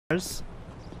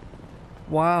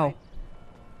Wow.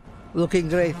 Looking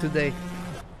great today.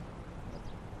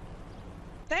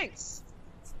 Thanks.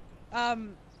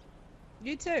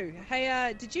 You too.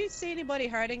 Hey, did you see anybody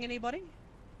hurting anybody?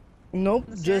 Nope,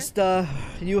 just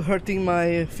you hurting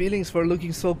my feelings for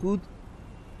looking so good.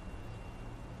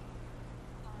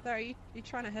 So are you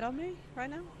trying to hit on me right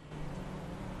now?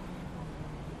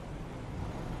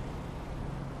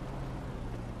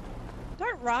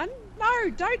 Don't run! No,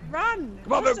 don't run!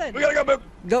 Come on, Boog. We gotta go, Boog.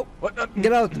 Go. What?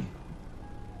 Get out.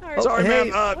 No, Sorry, hey.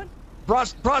 ma'am.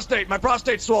 Prostate. My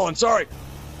prostate's swollen. Sorry.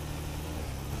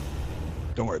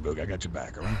 Don't worry, Boog. I got your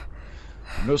back, all right?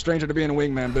 I'm no stranger to being a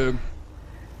wingman, Boog.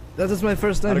 That is my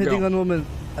first time hitting on women.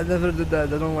 I never did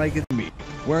that. I don't like it.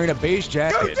 Wearing a beige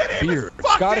jacket, beard,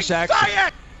 Scottish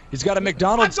accent. He's got a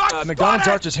McDonald's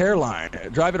arches hairline.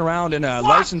 Driving around in a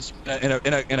license in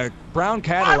a brown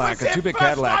Cadillac, a two-bit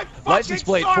Cadillac. License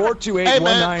plate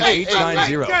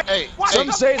 42819H90.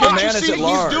 Some say the man is at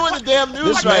large. He's doing the damn news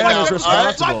This right man now. is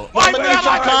responsible.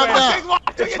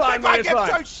 It's fine, man. It's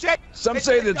fine. Some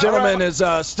say the gentleman is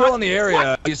still in the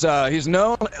area. He's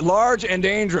known, large, and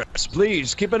dangerous.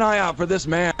 Please keep an eye out for this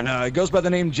man. He goes by the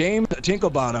name James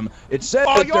Tinklebottom. It said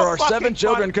that there are 7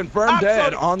 children confirmed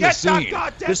dead on the scene.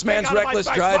 This man's reckless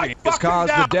driving has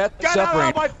caused the death and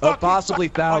suffering of possibly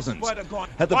thousands.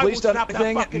 Have the police done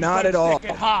anything? Not at all.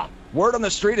 Word on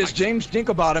the street is James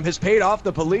Dinklebottom has paid off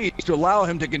the police to allow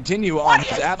him to continue on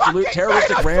his absolute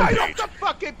terroristic rampage.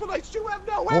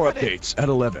 More updates at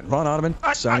 11. Ron Ottoman,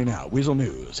 signing out. Weasel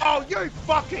News. Oh, you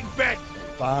fucking bitch!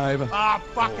 5. Ah,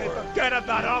 fucking forget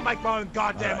about it. I'll make my own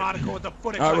goddamn article with the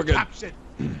footage we're good. captured.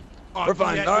 We're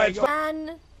fine. All right.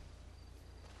 Man.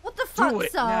 What the fuck,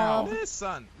 son?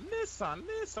 Listen.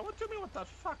 What do you mean what the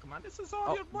fuck, man? This is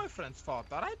all your boyfriend's fault,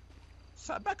 alright?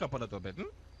 So back up a little bit,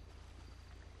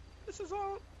 This is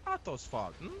all Otto's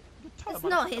fault, You tell It's him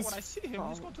not his when I see him,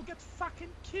 he's going to get fucking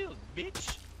killed,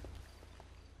 bitch.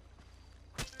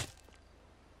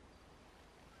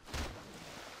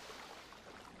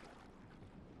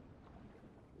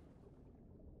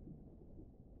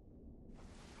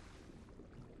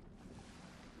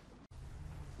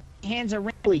 Hands are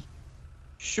wrinkly.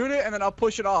 Shoot it and then I'll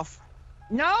push it off.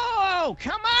 No!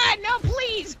 Come on! No,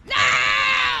 please! No!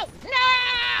 No!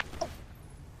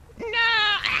 No!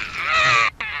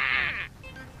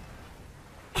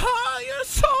 Ah, you're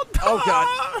so dumb! Oh, God.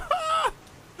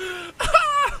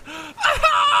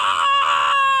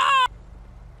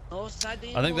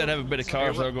 I think they'd have a bit of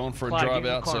cars that are going for a drive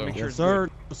out, so. Yes, sir.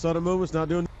 Southern Movement's not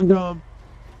doing dumb.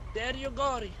 There you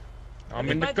go. I'm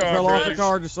in the car, Fell off the brothers.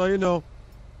 car, just so you know.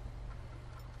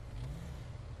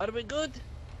 Are we good?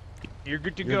 You're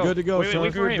good to You're go. good to go, wait, son.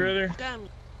 wait for him, brother. Come.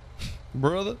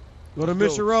 Brother? Go to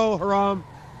Mr. Rowe, Haram.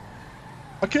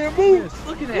 I can't move.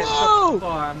 Look at that. Whoa!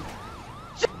 Farm.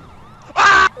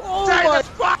 Ah! Oh Jesus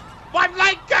fuck! My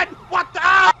Lincoln! What the?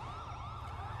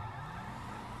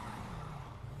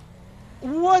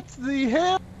 What the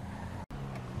hell?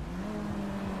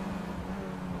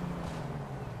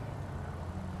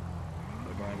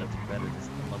 Nothing better than the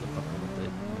motherfucker with the,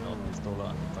 pistol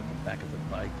on the fucking back of the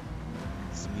bike.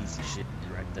 Some easy shit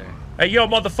right there. Hey, yo,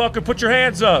 motherfucker, put your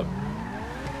hands up.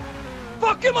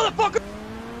 Fuck you, motherfucker!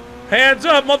 Hands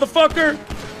up, motherfucker!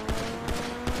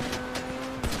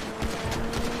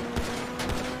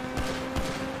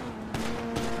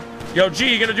 Yo,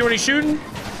 G, you gonna do any shooting?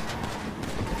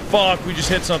 Fuck, we just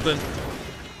hit something.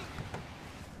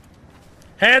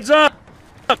 Hands up!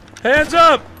 Hands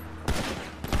up!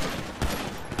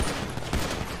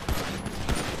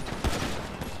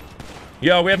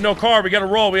 Yo, we have no car. We gotta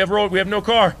roll. We have no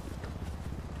car.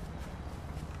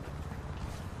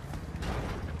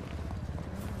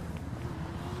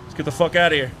 Let's get the fuck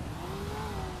out of here.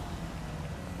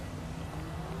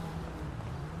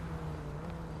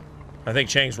 I think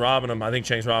Chang's robbing him. Let's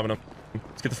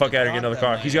get the fuck out of here, get another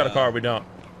car. He's got a car, we don't.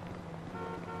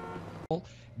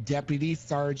 Deputy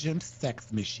Sergeant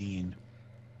Sex Machine.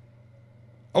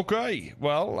 Okay,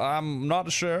 well, I'm not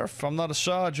a sheriff. I'm not a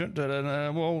sergeant.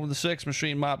 Well, the sex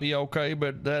machine might be okay,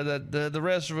 but the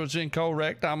rest of it's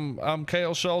incorrect. I'm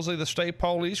Cale Sulsey, the state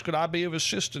police. Could I be of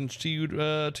assistance to you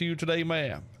today,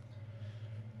 ma'am?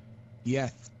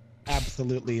 Yes,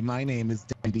 absolutely. My name is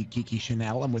Deputy Kiki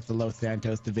Chanel. I'm with the Los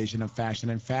Santos Division of Fashion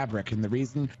and Fabric, and the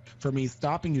reason for me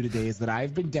stopping you today is that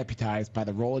I've been deputized by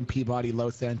the Roland Peabody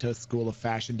Los Santos School of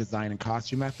Fashion Design and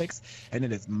Costume Ethics, and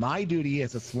it is my duty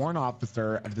as a sworn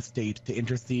officer of the state to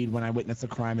intercede when I witness a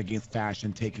crime against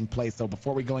fashion taking place. So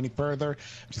before we go any further,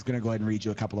 I'm just going to go ahead and read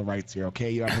you a couple of rights here,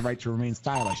 okay? You have the right to remain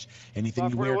stylish. Anything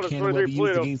you wear can and will be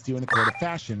used against you in the court of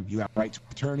fashion. You have right to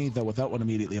attorney, though without one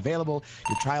immediately available.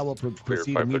 Your trial will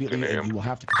proceed immediately, and you will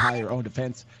have to compile your own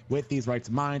defense with these rights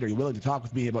in mind. Are you willing to talk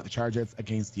with me about the charges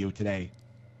against you today?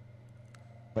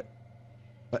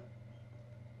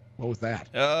 What was that?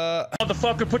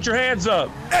 Motherfucker, put your hands up.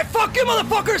 Hey, fuck you,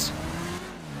 motherfuckers!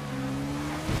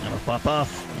 I'm gonna pop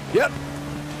off. Yep.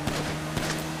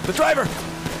 The driver.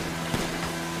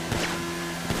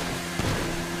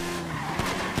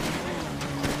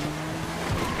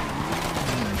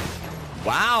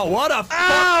 Wow, what a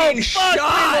fucking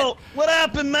shot! What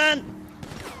happened, man?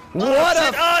 What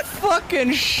a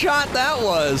fucking shot that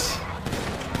was!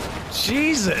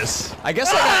 Jesus! I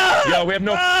guess I got. Yo, we have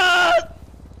no.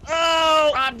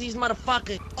 Oh! Rob these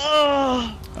motherfuckers!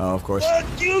 Oh! Oh, of course.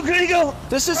 Fuck you, Gringo!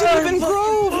 This isn't even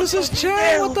Grove. This is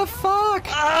Chang. What the fuck?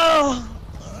 Oh!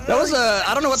 That was a.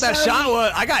 I don't know what that shot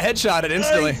was. I got headshotted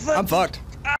instantly. I'm fucked.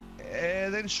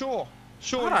 Then sure.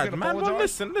 Sure, Alright, man, well,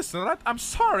 listen, right? I'm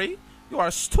sorry. You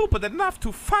are stupid enough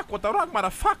to fuck with the wrong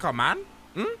motherfucker, man.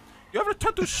 Hmm? You ever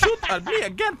try to shoot at me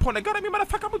again, point a gun at me,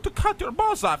 motherfucker? I'm going to cut your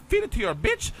balls off, feed it to your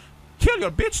bitch, kill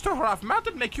your bitch, throw her off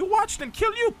mountain, make you watch, then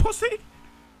kill you, pussy.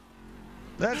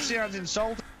 That sounds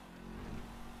insulting.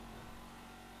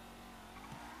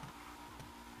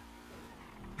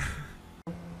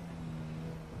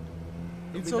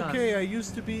 It's okay, I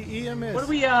used to be EMS. What are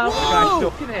we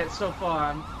looking at so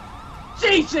far?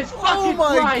 Jesus fucking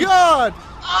my Christ! God!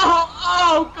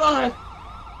 Oh God!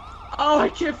 Oh, I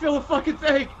can't feel a fucking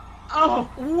thing! Oh!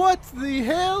 What the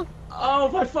hell? Oh,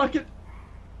 my fucking...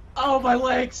 Oh, my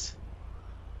legs!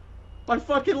 My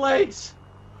fucking legs!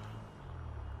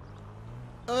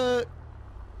 And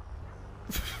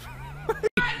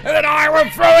then I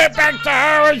would throw it back to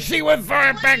her, and she would throw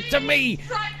it back to me.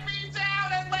 Strike me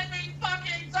down and let me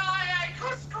fucking die! I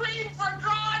could scream for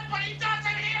God, but he doesn't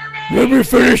hear me! Let me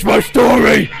finish my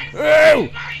story. Oh!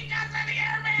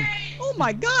 Oh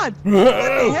my God!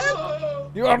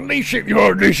 You're unleashing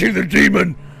the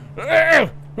demon.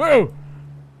 What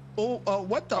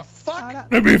the fuck?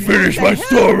 Let me finish my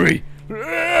story.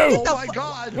 Oh my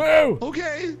God.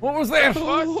 Okay. What was that?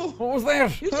 What was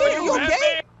that? You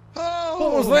okay? Oh.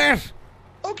 What was that?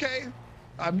 Okay.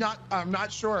 I'm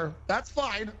not sure. That's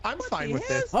fine. I'm fine with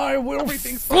this. I will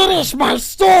Everything's finish fine. my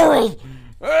story.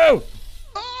 Oh!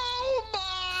 Oh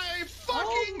my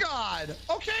fucking God!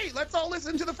 Okay, let's all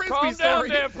listen to the frisbee Calm story. down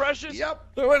there, precious. Yep.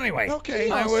 So anyway, Okay.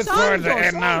 I would throw it to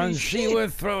Edna, and she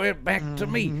would throw it back to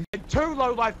me. Two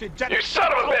low-life degenerates. You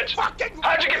son of a bitch!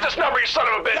 How'd you get this number, you son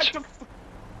of a bitch?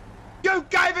 You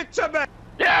gave it to me!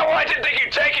 Yeah, well, I didn't think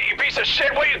you'd take it, you piece of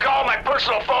shit. What are you calling my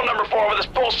personal phone number for with this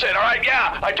bullshit, alright?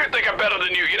 Yeah, I do think I'm better than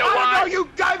you. You know why? No, you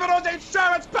gave it on the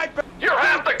insurance paper! You're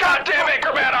half the goddamn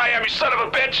anchorman I am, you son of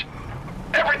a bitch!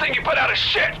 Everything you put out is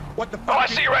shit! What the fuck? Oh, I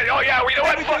see you right. Oh, yeah, well, you know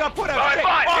what? Everything I put out Alright, shit.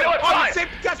 fine. You know what? Fine. You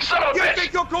Son of a you bitch.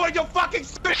 think you're going your fucking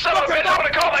You son of a bitch, I'm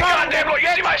gonna call my goddamn lawyer.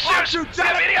 You see my shoes? You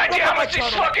have any idea how much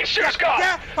these fucking shoes cost?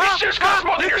 These shoes cost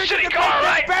more than your shitty car,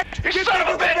 right? You son of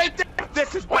a bitch!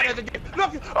 This is better than you.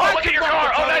 Look at your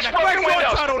car. Oh, nice broken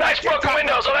windows. Nice broken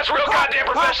windows. Oh, that's real goddamn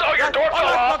professional. Oh, your door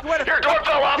fell off. Your door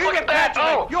fell off. Look at that.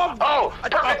 Oh,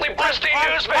 perfectly pristine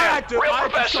news, man. Real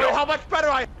professional. How much better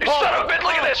I am. You son of a bitch,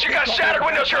 look at this. You got shattered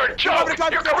windows. You're a joke.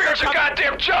 Your career's a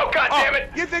goddamn joke,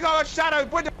 goddammit. You think I'm a shadow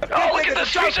window? Oh, look at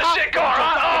this piece of shit car,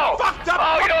 huh?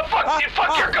 Oh, you know, fuck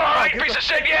your car, right, you piece of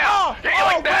shit, yeah. You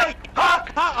like that,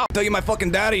 huh? Tell you my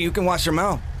fucking daddy, you can watch your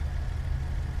mouth.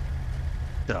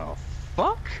 The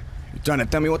fuck? You trying to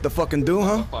tell me what to fucking do,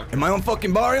 huh? In my own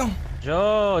fucking barrio?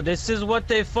 Joe, this is what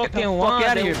they fucking want.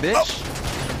 Fuck out of here, bitch.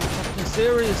 Fucking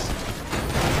serious.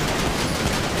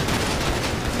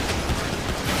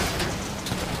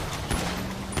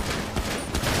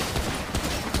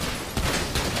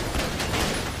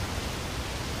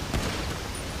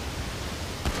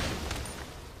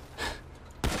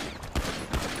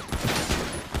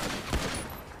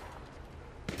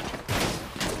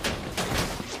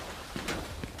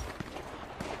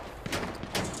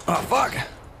 Oh, fuck.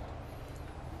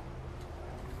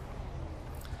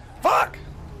 Fuck!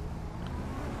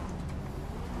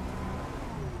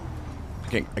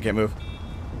 I can't move.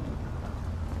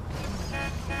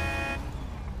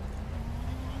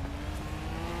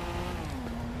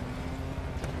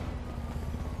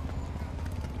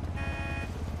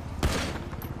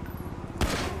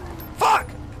 Fuck!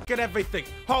 fucking everything.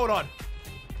 Hold on.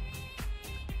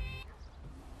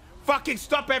 Fucking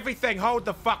stop everything. Hold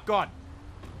the fuck on.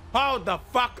 Hold the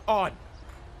fuck on.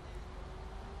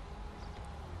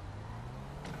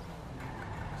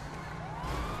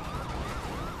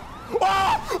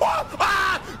 Oh! Oh!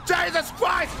 Ah! Jesus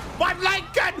Christ! My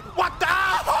Lincoln! What the?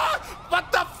 Oh!